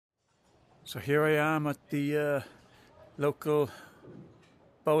So here I am at the local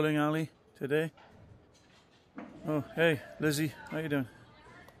bowling alley today. Oh, hey, Lizzie, how you doing?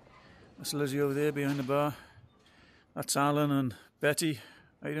 That's Lizzie over there behind the bar. That's Alan and Betty.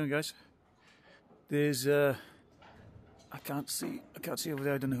 How you doing, guys? There's I can't see over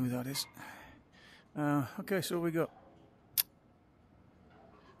there. I don't know who that is. Okay, so what we got?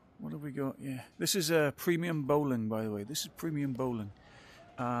 What have we got? Yeah, this is premium bowling, by the way. This is premium bowling.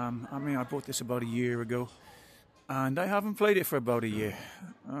 I mean, I bought this about a year ago, and I haven't played it for about a year.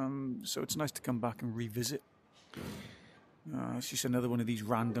 So it's nice to come back and revisit. It's just another one of these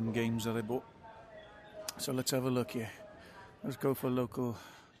random games that I bought. So let's have a look here. Let's go for local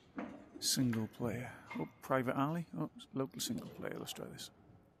single player. Oh, private alley. Oh, local single player. Let's try this.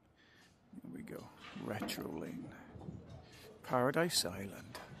 Here we go. Retro Lane. Paradise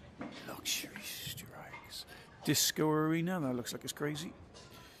Island. Luxury Strikes. Disco Arena. That looks like it's crazy.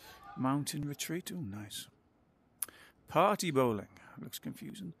 Mountain Retreat. Oh, nice. Party Bowling. Looks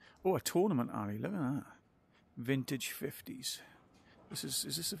confusing. Oh, a tournament alley. Look at that. Vintage 50s. Is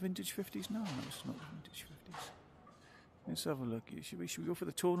this a vintage 50s? No, it's not a vintage 50s. Let's have a look here. Should we go for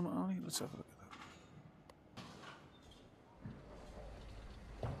the tournament alley? Let's have a look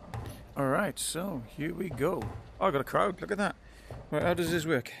at that. Alright, so here we go. Oh, I got a crowd. Look at that. Right, how does this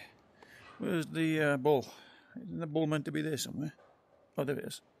work? Where's the ball? Isn't the ball meant to be there somewhere? Oh, there it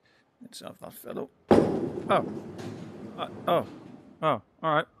is. Let's have that fellow. Oh,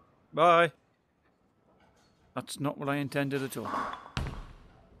 alright. Bye. That's not what I intended at all.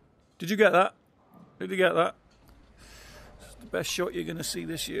 Did you get that? Did you get that? It's the best shot you're going to see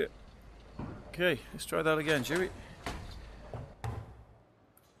this year. Okay, let's try that again, shall we?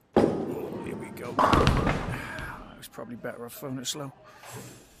 Oh, here we go. It was probably better off throwing it slow.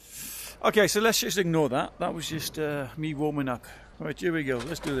 Okay, so let's just ignore that. That was just me warming up. Right, here we go.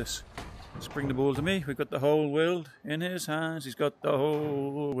 Let's do this. Let's bring the ball to me. We've got the whole world in his hands. He's got the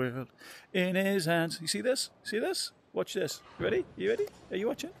whole world in his hands. You see this? See this? Watch this. You ready? You ready? Are you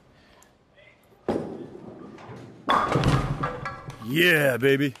watching? Yeah,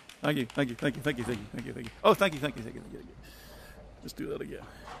 baby. Thank you, thank you, thank you, thank you, thank you, thank you, thank you. Oh, thank you, thank you, thank you, thank you, thank you. Let's do that again.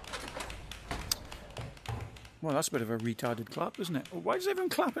 Well, that's a bit of a retarded clap, isn't it? Why is everyone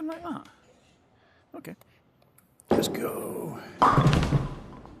clapping like that? Okay. Let's go.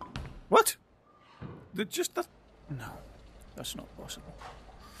 What? Just that? No, that's not possible.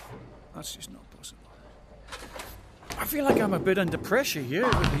 That's just not possible. I feel like I'm a bit under pressure here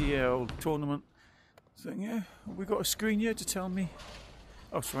with the old tournament thing. Yeah, we got a screen here to tell me.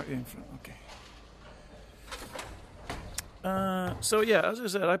 Oh, it's right there in front. Okay. So yeah, as I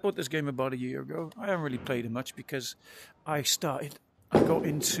said, I bought this game about a year ago. I haven't really played it much because I got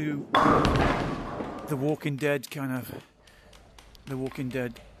into the Walking Dead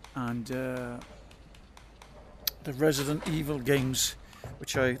and the Resident Evil games,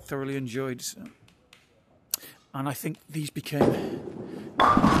 which I thoroughly enjoyed. So. And I think these became,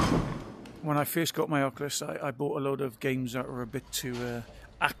 when I first got my Oculus, I bought a load of games that were a bit too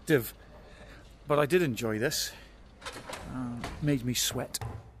active, but I did enjoy this. Made me sweat.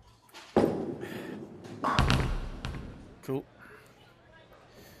 Cool.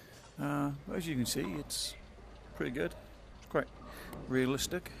 As you can see, it's pretty good. It's quite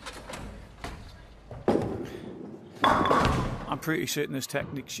realistic. I'm pretty certain there's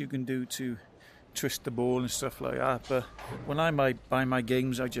techniques you can do to twist the ball and stuff like that, but when I buy my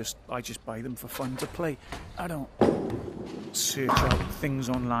games, I just buy them for fun to play. I don't search out things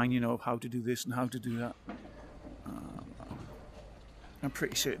online, you know, how to do this and how to do that. I'm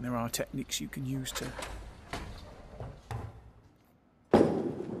pretty certain there are techniques you can use to.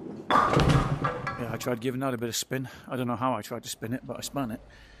 Yeah, I tried giving that a bit of spin. I don't know how I tried to spin it, but I spun it.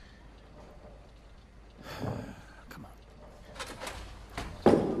 Come on.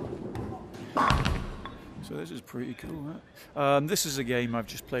 So this is pretty cool, huh? This is a game I've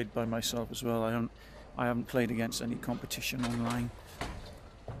just played by myself as well. I haven't played against any competition online.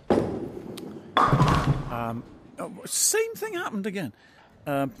 Same thing happened again.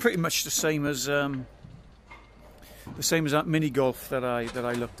 Pretty much the same as that mini golf that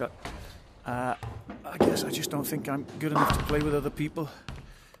I looked at. I guess I just don't think I'm good enough to play with other people.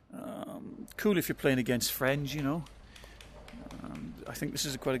 Cool if you're playing against friends, you know. I think this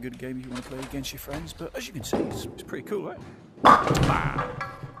is quite a good game if you want to play against your friends, but as you can see, it's pretty cool, right?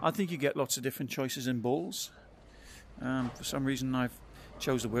 I think you get lots of different choices in balls. For some reason I've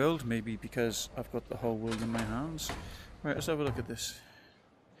chose the world, maybe because I've got the whole world in my hands. Right, let's have a look at this.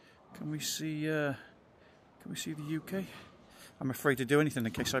 Can we see the UK? I'm afraid to do anything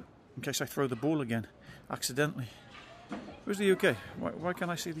in case I throw the ball again accidentally. Where's the UK? Why can't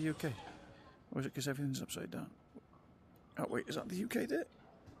I see the UK? Or is it because everything's upside down? Oh wait, is that the UK there?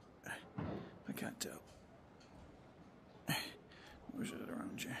 I can't tell. Or is it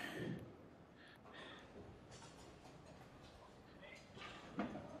around here?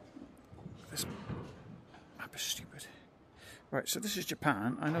 This map is stupid. Right, so this is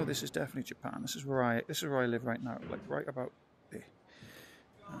Japan. I know this is definitely Japan. This is where I live right now, like right about there.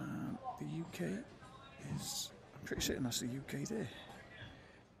 The UK is. I'm pretty certain that's the UK there.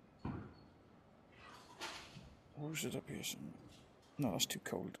 Or is it up here somewhere? No, that's too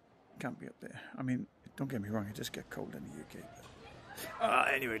cold. Can't be up there. I mean, don't get me wrong, it does get cold in the UK.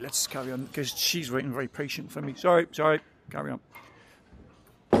 But anyway, let's carry on because she's waiting very patient for me. Sorry, carry on.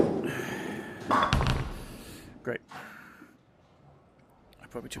 Great. I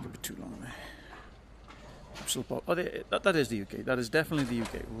probably took a bit too long there. Absolute ball. Oh, that is the UK. That is definitely the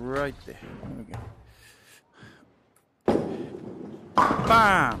UK. Right there. There we go.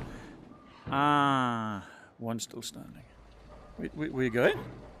 Bam! Ah, one still standing. Were you going?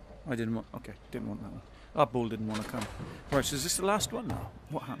 I didn't want. Okay, didn't want that one. That ball didn't want to come. Right, so is this the last one now?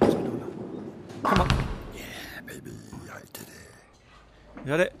 What happens? I don't know. Come on. Yeah, baby, I did it. You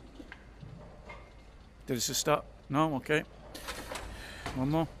got it? Did this start? No? Okay. One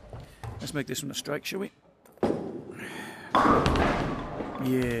more. Let's make this one a strike, shall we?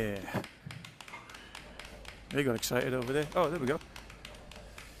 Yeah. They got excited over there. Oh, there we go.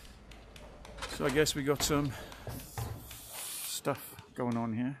 So I guess we got some stuff going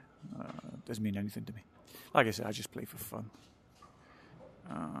on here. Doesn't mean anything to me. Like I said, I just play for fun.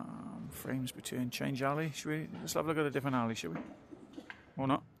 Frames per turn, change alley. Should we? Let's have a look at a different alley, shall we? Or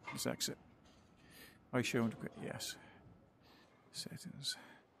not? Let's exit. I showed. Yes. Settings.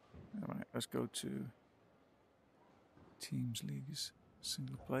 Alright, let's go to Teams, Leagues,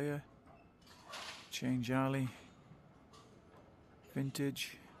 Single Player, Change Alley,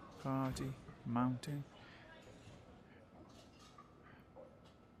 Vintage, Party, Mountain,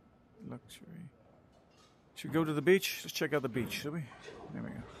 Luxury. Should we go to the beach? Let's check out the beach, shall we? There we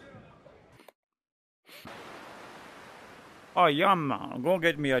go. Oh yeah, man. Go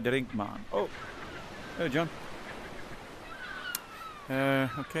get me a drink, man. Oh, hey, John.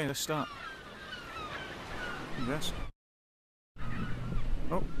 Okay, let's start. Yes.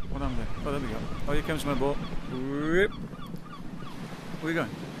 Oh, what happened there? Oh, there we go. Oh, here comes my boat. Whoop. Where are you going?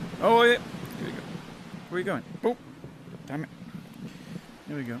 Oh, yeah. Here we go. Where are you going? Oh, damn it.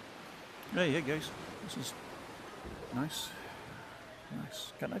 There we go. Hey, yeah, guys. This is nice.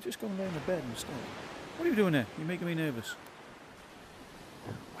 Nice. Can I just go and lay in the bed instead? What are you doing there? You're making me nervous.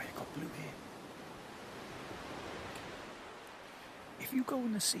 Why you got blue here? If you go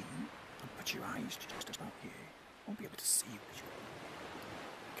in the sea and put your eyes just about here, I won't be able to see you.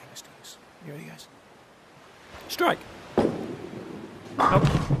 Okay, let's do this. You ready, guys? Strike! Oh.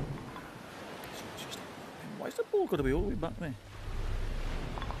 Why is the ball got to be all the way back there?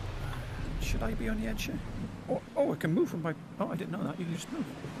 Should I be on the edge here? Oh, I can move from my... Oh, I didn't know that. You can just move.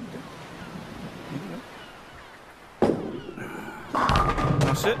 Okay. There you go.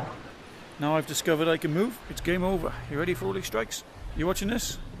 That's it. Now I've discovered I can move. It's game over. You ready for all these strikes? You watching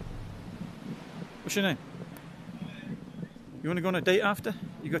this? What's your name? You want to go on a date after?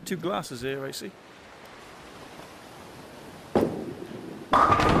 You got 2 glasses here, I see.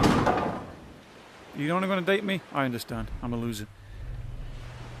 You don't want to go on a date with me? I understand. I'm a loser.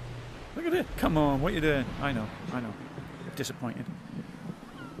 Look at it. Come on, what are you doing? I know. Disappointed.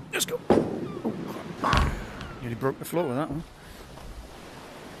 Let's go. Oh, crap. Nearly broke the floor with that one.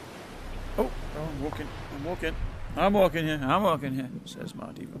 Oh, I'm walking here, says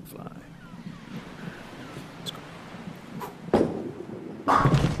Marty McFly. Let's go.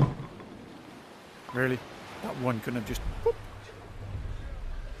 Really? That one couldn't have just... Whoop.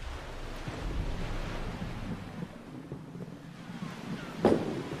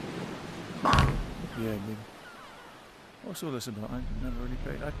 Yeah, maybe. What's all this about? I never really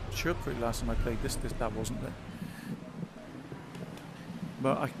played. I should play last time I played this that wasn't there.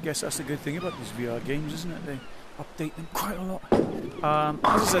 But I guess that's the good thing about these VR games, isn't it? They update them quite a lot.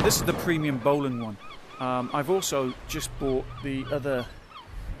 As I said, this is the premium bowling one. I've also just bought the other,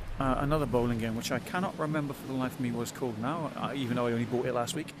 another bowling game, which I cannot remember for the life of me what it's called now, even though I only bought it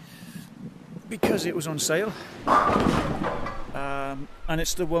last week, because it was on sale. And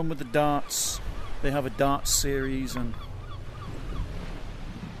it's the one with the darts. They have a darts series and...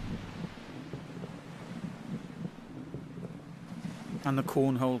 And the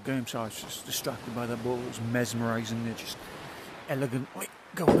cornhole game, so I was just distracted by that ball. It was mesmerising. They're just elegantly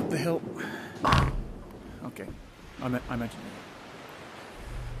going up the hill. Okay, I meant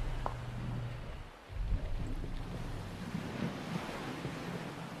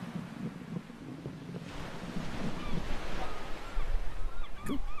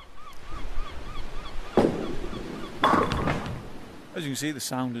As you can see, the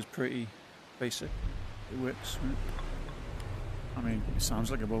sound is pretty basic. It works. Right? I mean, it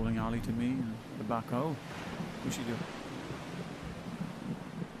sounds like a bowling alley to me. The back. Oh, what's she doing?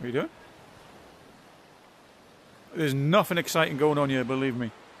 What are you doing? There's nothing exciting going on here, believe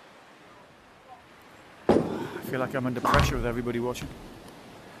me. I feel like I'm under pressure with everybody watching.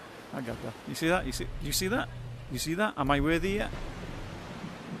 I got that. You see that? You see that? You see that? Am I worthy yet?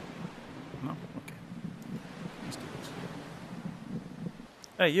 No? Okay. Let's do this.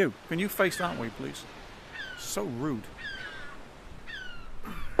 Hey, you. Can you face that way, please? So rude.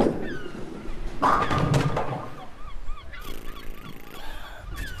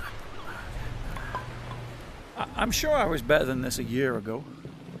 I'm sure I was better than this a year ago.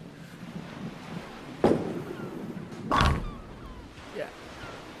 Yeah.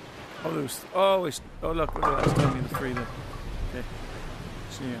 Oh, there's always. Oh, look at that. It's telling me the 3 there. Okay.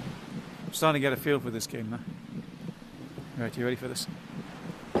 So, yeah. I'm starting to get a feel for this game now. Right, you ready for this?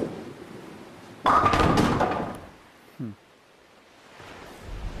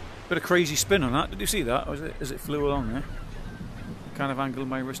 Bit of crazy spin on that. Did you see that? Or as it flew along there? Kind of angled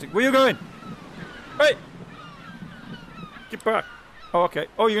my wrist. Where you going? Hey! Get back. Oh, okay.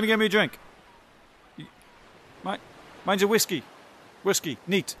 Oh, you're going to get me a drink? Mine's a whiskey. Whiskey.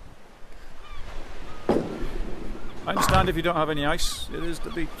 Neat. I understand if you don't have any ice. It is the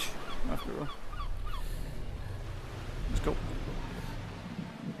beach, after all. Let's go.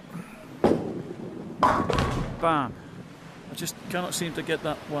 Bam. I just cannot seem to get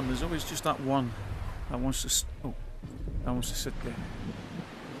that one. There's always just that one that wants to sit there.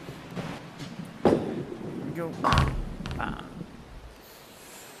 Here we go. Ah.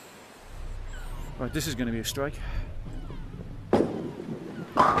 Right, this is going to be a strike. We won't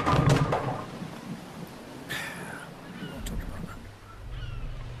talk about that.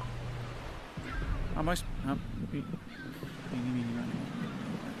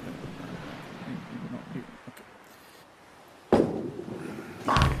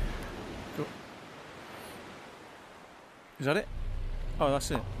 Cool. Is that it? Oh, that's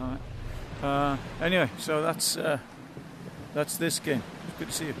it. All right. Anyway, so that's this game. It's good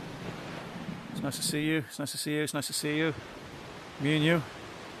to see you. It's nice to see you. It's nice to see you. It's nice to see you. Me and you.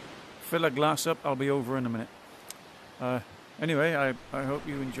 Fill a glass up. I'll be over in a minute. Anyway, I hope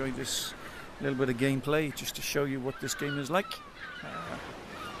you enjoyed this little bit of gameplay just to show you what this game is like.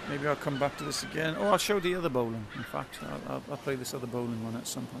 Maybe I'll come back to this again. Oh, I'll show the other bowling. In fact, I'll play this other bowling one at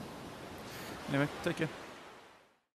some point. Anyway, take care.